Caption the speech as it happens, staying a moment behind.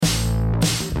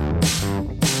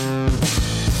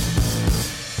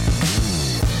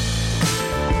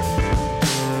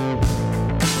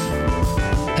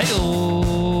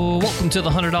to the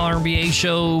 $100 MBA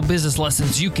show, business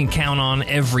lessons you can count on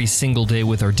every single day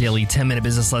with our daily 10-minute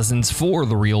business lessons for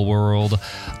the real world.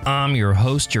 I'm your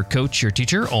host, your coach, your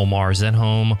teacher, Omar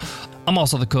Zenhom. I'm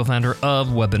also the co-founder of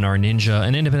Webinar Ninja,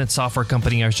 an independent software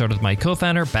company I started with my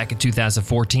co-founder back in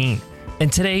 2014.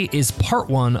 And today is part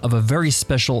one of a very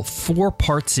special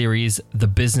 4-part series, The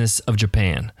Business of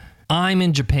Japan. I'm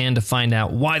in Japan to find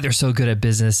out why they're so good at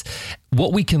business,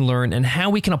 what we can learn, and how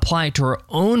we can apply it to our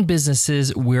own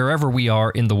businesses wherever we are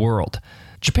in the world.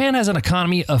 Japan has an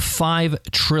economy of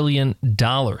 $5 trillion.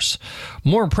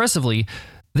 More impressively,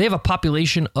 they have a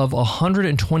population of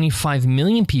 125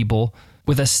 million people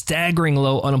with a staggering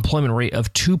low unemployment rate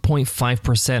of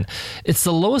 2.5%. It's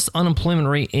the lowest unemployment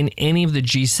rate in any of the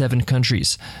G7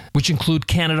 countries, which include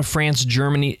Canada, France,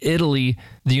 Germany, Italy,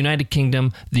 the United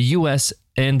Kingdom, the US,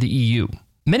 and the EU.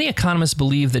 Many economists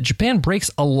believe that Japan breaks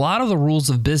a lot of the rules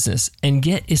of business and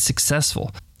yet is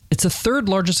successful. It's the third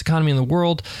largest economy in the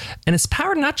world, and it's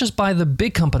powered not just by the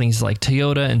big companies like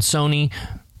Toyota and Sony,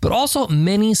 but also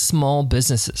many small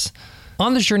businesses.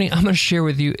 On this journey, I'm going to share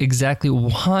with you exactly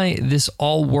why this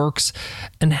all works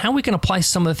and how we can apply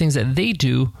some of the things that they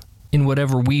do in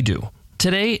whatever we do.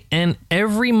 Today and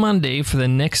every Monday for the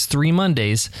next 3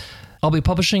 Mondays, I'll be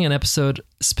publishing an episode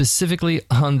specifically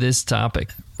on this topic,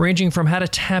 ranging from how to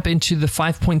tap into the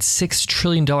 $5.6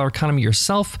 trillion economy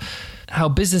yourself, how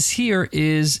business here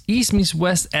is East meets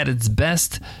West at its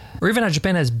best, or even how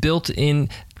Japan has built in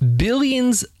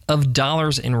billions of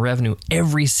dollars in revenue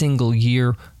every single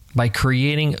year by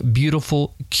creating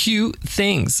beautiful, cute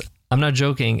things. I'm not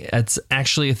joking. It's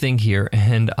actually a thing here,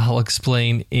 and I'll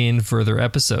explain in further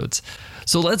episodes.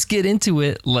 So let's get into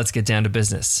it. Let's get down to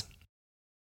business.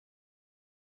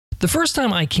 The first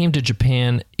time I came to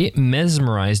Japan, it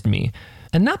mesmerized me,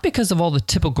 and not because of all the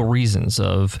typical reasons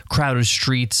of crowded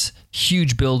streets,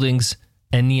 huge buildings,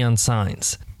 and neon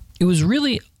signs. It was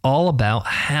really all about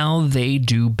how they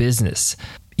do business.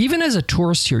 Even as a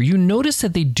tourist here, you notice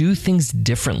that they do things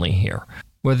differently here.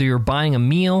 Whether you're buying a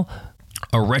meal,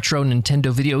 a retro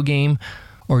Nintendo video game,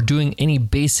 or doing any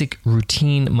basic,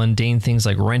 routine, mundane things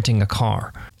like renting a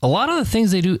car. A lot of the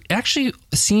things they do actually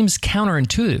seems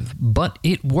counterintuitive, but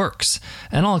it works,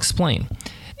 and I'll explain.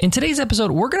 In today's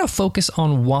episode, we're going to focus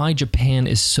on why Japan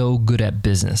is so good at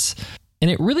business.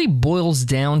 And it really boils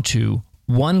down to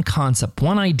one concept,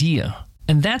 one idea,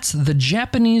 and that's the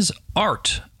Japanese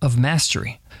art of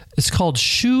mastery. It's called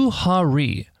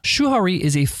shuhari. Shuhari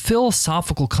is a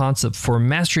philosophical concept for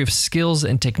mastery of skills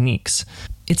and techniques.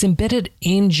 It's embedded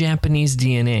in Japanese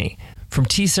DNA, from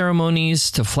tea ceremonies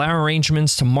to flower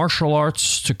arrangements to martial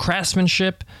arts to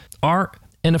craftsmanship, art,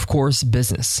 and of course,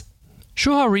 business.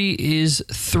 Shuhari is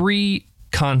 3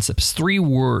 concepts, 3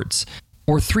 words,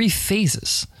 or 3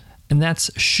 phases. And that's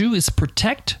shu is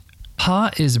protect,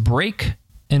 ha is break,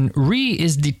 and ri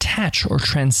is detach or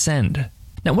transcend.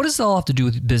 Now, what does it all have to do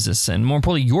with business and more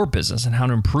importantly, your business and how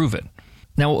to improve it?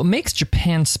 Now, what makes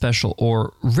Japan special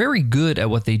or very good at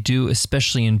what they do,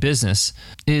 especially in business,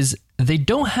 is they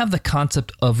don't have the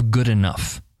concept of good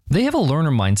enough. They have a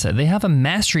learner mindset. They have a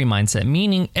mastery mindset,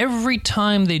 meaning every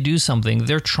time they do something,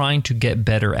 they're trying to get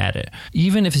better at it,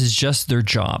 even if it's just their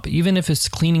job, even if it's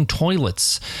cleaning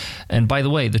toilets. And by the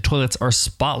way, the toilets are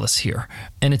spotless here.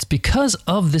 And it's because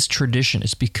of this tradition.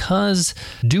 It's because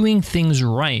doing things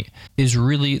right is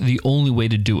really the only way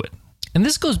to do it. And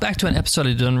this goes back to an episode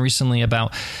I've done recently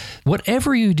about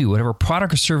whatever you do, whatever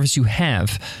product or service you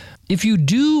have, if you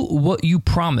do what you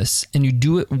promise and you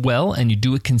do it well and you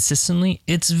do it consistently,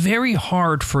 it's very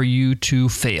hard for you to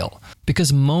fail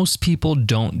because most people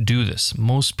don't do this.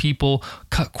 Most people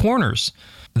cut corners.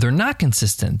 They're not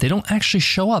consistent. They don't actually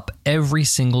show up every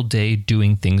single day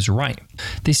doing things right.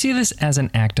 They see this as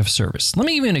an act of service. Let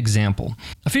me give you an example.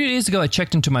 A few days ago, I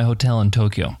checked into my hotel in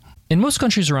Tokyo. In most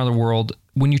countries around the world,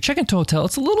 when you check into a hotel,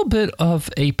 it's a little bit of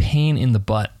a pain in the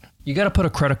butt. You got to put a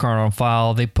credit card on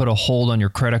file. They put a hold on your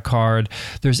credit card.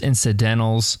 There's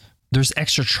incidentals. There's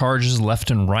extra charges left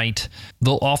and right.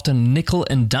 They'll often nickel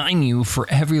and dime you for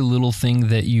every little thing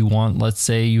that you want. Let's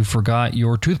say you forgot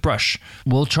your toothbrush.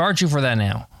 We'll charge you for that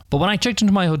now. But when I checked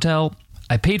into my hotel,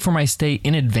 I paid for my stay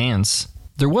in advance.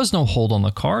 There was no hold on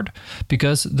the card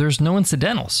because there's no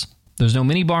incidentals. There's no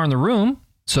minibar in the room,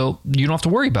 so you don't have to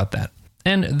worry about that.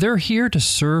 And they're here to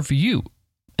serve you.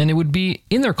 And it would be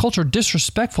in their culture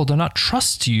disrespectful to not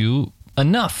trust you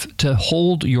enough to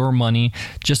hold your money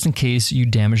just in case you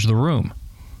damage the room.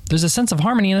 There's a sense of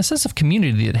harmony and a sense of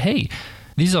community that, hey,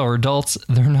 these are adults,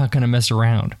 they're not going to mess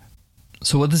around.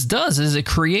 So what this does is it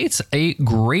creates a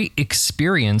great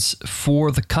experience for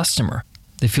the customer.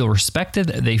 They feel respected.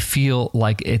 They feel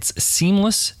like it's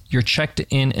seamless. You're checked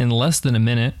in less than a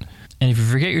minute. And if you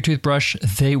forget your toothbrush,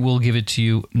 they will give it to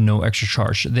you, no extra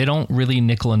charge. They don't really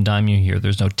nickel and dime you here.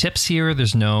 There's no tips here.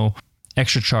 There's no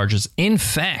extra charges. In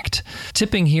fact,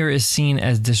 tipping here is seen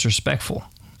as disrespectful.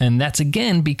 And that's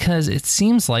again because it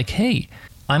seems like, hey,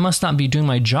 I must not be doing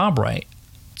my job right.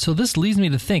 So this leads me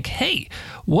to think, hey,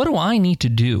 what do I need to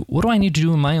do? What do I need to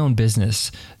do in my own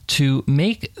business to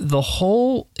make the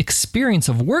whole experience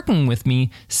of working with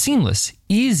me seamless,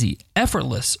 easy,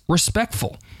 effortless,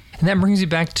 respectful? And that brings you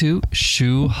back to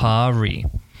Shuhari.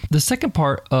 The second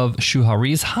part of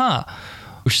Shuhari is Ha,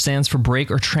 which stands for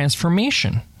break or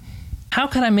transformation. How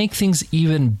can I make things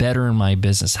even better in my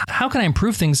business? How can I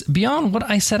improve things beyond what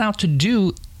I set out to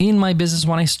do in my business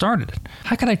when I started?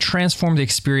 How can I transform the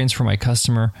experience for my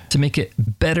customer to make it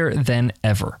better than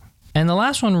ever? And the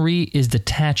last one, Re, is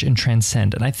detach and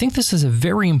transcend. And I think this is a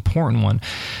very important one.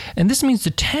 And this means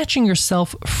detaching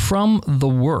yourself from the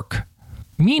work,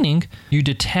 meaning you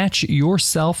detach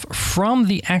yourself from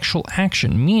the actual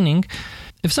action, meaning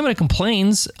if somebody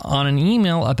complains on an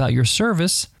email about your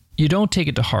service, you don't take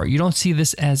it to heart. You don't see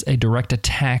this as a direct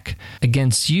attack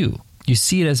against you. You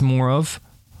see it as more of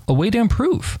a way to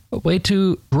improve, a way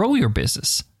to grow your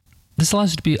business. This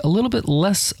allows you to be a little bit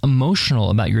less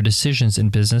emotional about your decisions in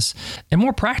business and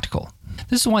more practical.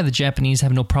 This is why the Japanese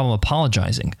have no problem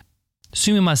apologizing.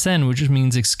 Sumimasen, which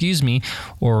means excuse me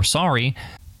or sorry,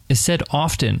 is said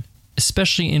often,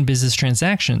 especially in business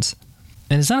transactions.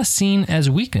 And it's not seen as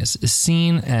weakness. It's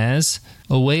seen as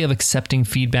a way of accepting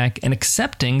feedback and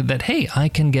accepting that, hey, I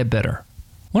can get better.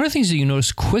 One of the things that you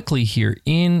notice quickly here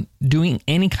in doing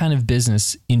any kind of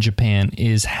business in Japan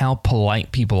is how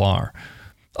polite people are.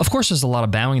 Of course, there's a lot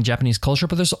of bowing in Japanese culture,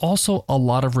 but there's also a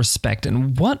lot of respect.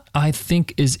 And what I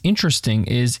think is interesting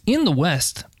is in the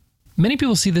West, many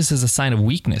people see this as a sign of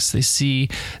weakness. They see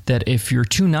that if you're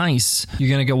too nice, you're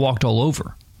going to get walked all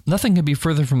over. Nothing could be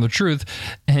further from the truth,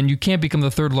 and you can't become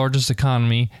the third largest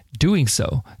economy doing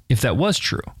so, if that was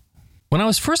true. When I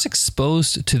was first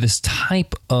exposed to this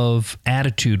type of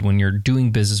attitude when you're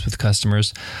doing business with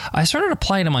customers, I started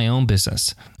applying it to my own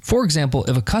business. For example,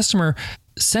 if a customer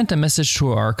sent a message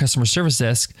to our customer service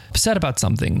desk, upset about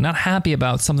something, not happy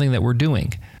about something that we're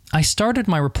doing, I started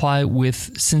my reply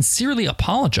with sincerely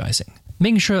apologizing,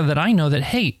 making sure that I know that,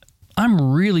 hey,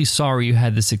 I'm really sorry you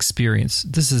had this experience.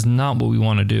 This is not what we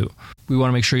want to do. We want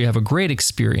to make sure you have a great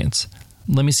experience.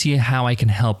 Let me see how I can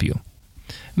help you.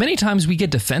 Many times we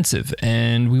get defensive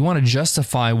and we want to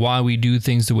justify why we do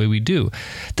things the way we do.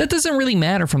 That doesn't really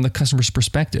matter from the customer's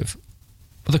perspective.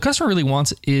 What the customer really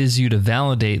wants is you to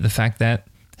validate the fact that,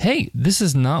 hey, this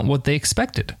is not what they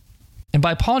expected. And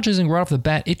by apologizing right off the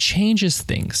bat, it changes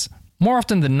things. More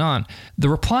often than not, the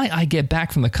reply I get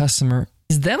back from the customer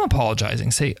is them apologizing.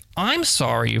 Say, I'm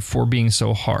sorry for being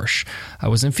so harsh. I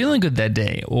wasn't feeling good that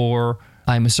day, or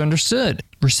I misunderstood.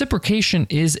 Reciprocation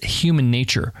is human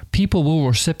nature. People will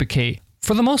reciprocate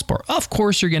for the most part. Of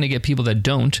course, you're going to get people that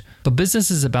don't, but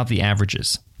business is about the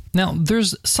averages. Now,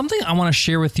 there's something I want to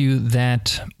share with you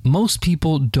that most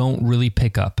people don't really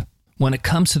pick up when it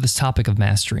comes to this topic of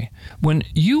mastery. When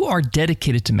you are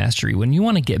dedicated to mastery, when you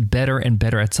want to get better and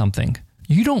better at something,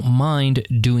 you don't mind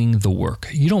doing the work.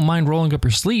 You don't mind rolling up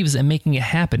your sleeves and making it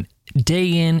happen day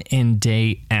in and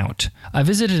day out. I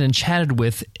visited and chatted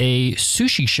with a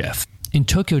sushi chef in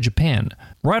Tokyo, Japan,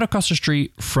 right across the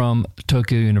street from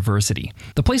Tokyo University.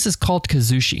 The place is called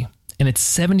Kazushi, and it's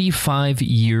 75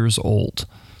 years old.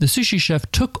 The sushi chef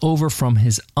took over from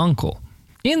his uncle.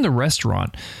 In the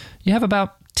restaurant, you have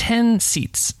about 10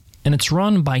 seats, and it's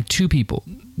run by two people,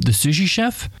 the sushi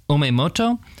chef,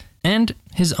 Omemoto, and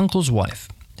his uncle's wife.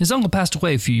 His uncle passed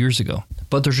away a few years ago,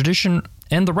 but the tradition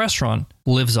and the restaurant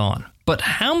lives on. But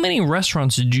how many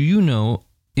restaurants do you know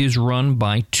is run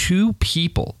by two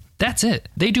people? That's it.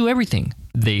 They do everything.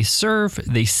 They serve,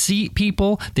 they seat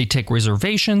people, they take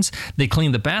reservations, they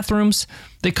clean the bathrooms,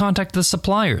 they contact the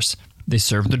suppliers, they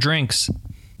serve the drinks.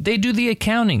 They do the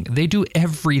accounting. They do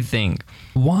everything.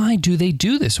 Why do they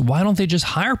do this? Why don't they just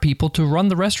hire people to run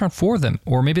the restaurant for them?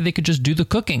 Or maybe they could just do the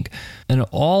cooking. And it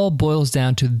all boils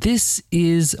down to this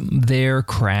is their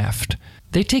craft.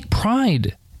 They take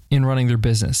pride in running their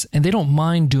business and they don't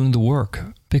mind doing the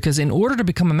work. Because in order to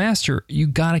become a master, you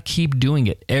got to keep doing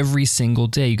it every single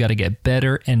day. You got to get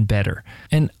better and better.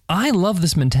 And I love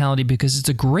this mentality because it's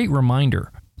a great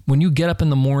reminder. When you get up in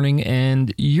the morning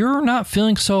and you're not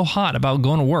feeling so hot about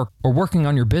going to work or working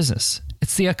on your business,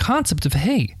 it's the concept of,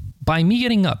 hey, by me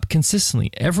getting up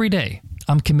consistently every day,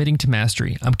 I'm committing to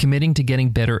mastery. I'm committing to getting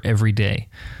better every day.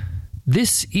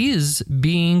 This is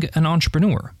being an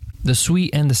entrepreneur, the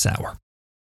sweet and the sour.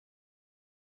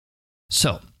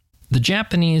 So, the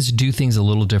Japanese do things a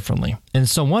little differently. And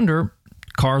it's no wonder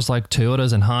Cars like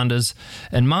Toyotas and Hondas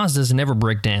and Mazdas never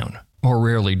break down, or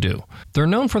rarely do. They're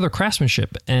known for their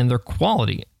craftsmanship and their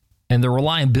quality and their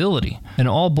reliability, and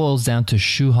it all boils down to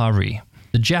shuhari,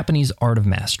 the Japanese art of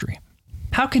mastery.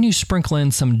 How can you sprinkle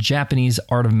in some Japanese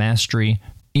art of mastery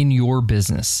in your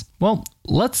business? Well,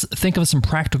 let's think of some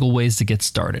practical ways to get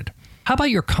started. How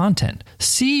about your content?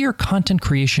 See your content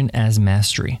creation as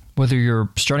mastery. Whether you're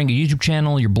starting a YouTube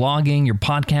channel, you're blogging, you're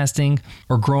podcasting,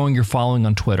 or growing your following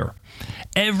on Twitter.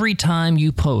 Every time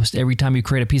you post, every time you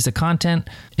create a piece of content,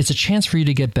 it's a chance for you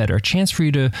to get better, a chance for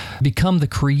you to become the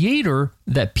creator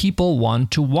that people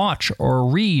want to watch or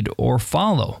read or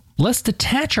follow. Let's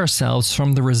detach ourselves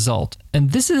from the result.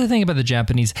 And this is the thing about the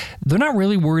Japanese. They're not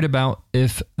really worried about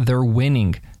if they're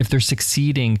winning, if they're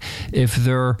succeeding, if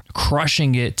they're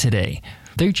crushing it today.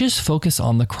 They just focus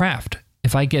on the craft.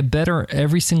 If I get better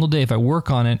every single day, if I work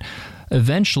on it,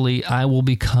 eventually I will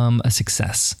become a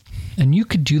success. And you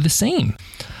could do the same.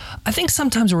 I think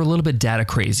sometimes we're a little bit data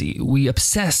crazy. We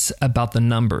obsess about the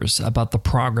numbers, about the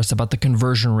progress, about the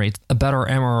conversion rates, about our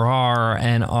MRR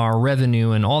and our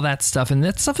revenue and all that stuff. And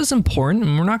that stuff is important,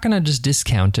 and we're not going to just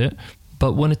discount it.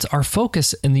 But when it's our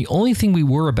focus and the only thing we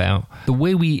worry about, the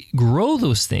way we grow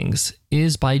those things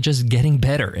is by just getting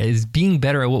better, is being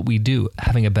better at what we do,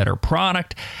 having a better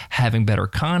product, having better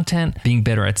content, being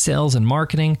better at sales and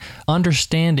marketing,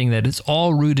 understanding that it's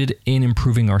all rooted in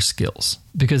improving our skills.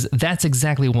 Because that's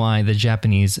exactly why the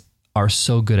Japanese are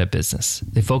so good at business.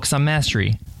 They focus on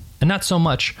mastery and not so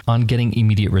much on getting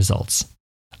immediate results.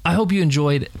 I hope you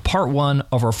enjoyed part 1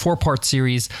 of our 4-part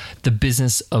series, The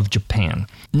Business of Japan.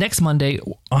 Next Monday,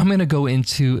 I'm going to go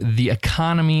into the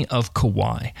economy of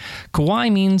kawaii.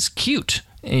 Kawaii means cute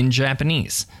in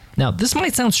Japanese. Now, this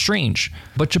might sound strange,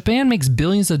 but Japan makes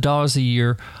billions of dollars a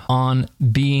year on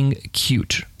being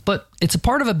cute. But it's a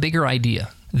part of a bigger idea,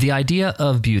 the idea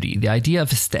of beauty, the idea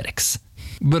of aesthetics.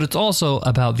 But it's also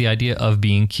about the idea of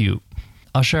being cute.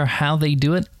 I'll share how they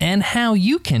do it and how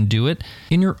you can do it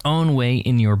in your own way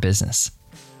in your business.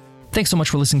 Thanks so much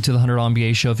for listening to the $100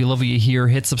 MBA Show. If you love what you hear,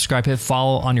 hit subscribe, hit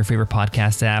follow on your favorite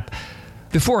podcast app.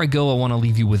 Before I go, I want to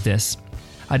leave you with this.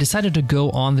 I decided to go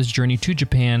on this journey to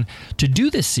Japan to do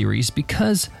this series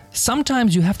because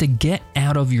sometimes you have to get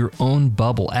out of your own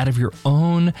bubble, out of your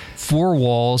own 4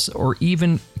 walls or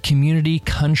even community,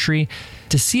 country,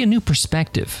 to see a new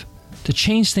perspective, to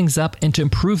change things up and to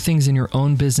improve things in your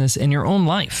own business and your own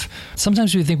life.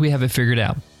 Sometimes we think we have it figured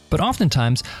out, but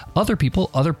oftentimes other people,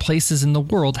 other places in the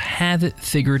world have it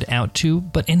figured out too,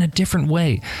 but in a different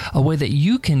way, a way that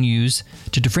you can use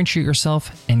to differentiate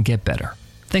yourself and get better.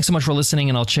 Thanks so much for listening,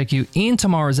 and I'll check you in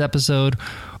tomorrow's episode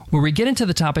where we get into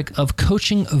the topic of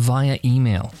coaching via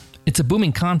email. It's a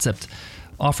booming concept,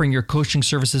 offering your coaching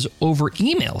services over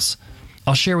emails.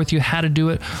 I'll share with you how to do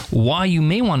it, why you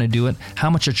may want to do it,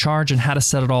 how much to charge, and how to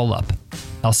set it all up.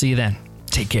 I'll see you then.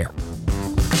 Take care.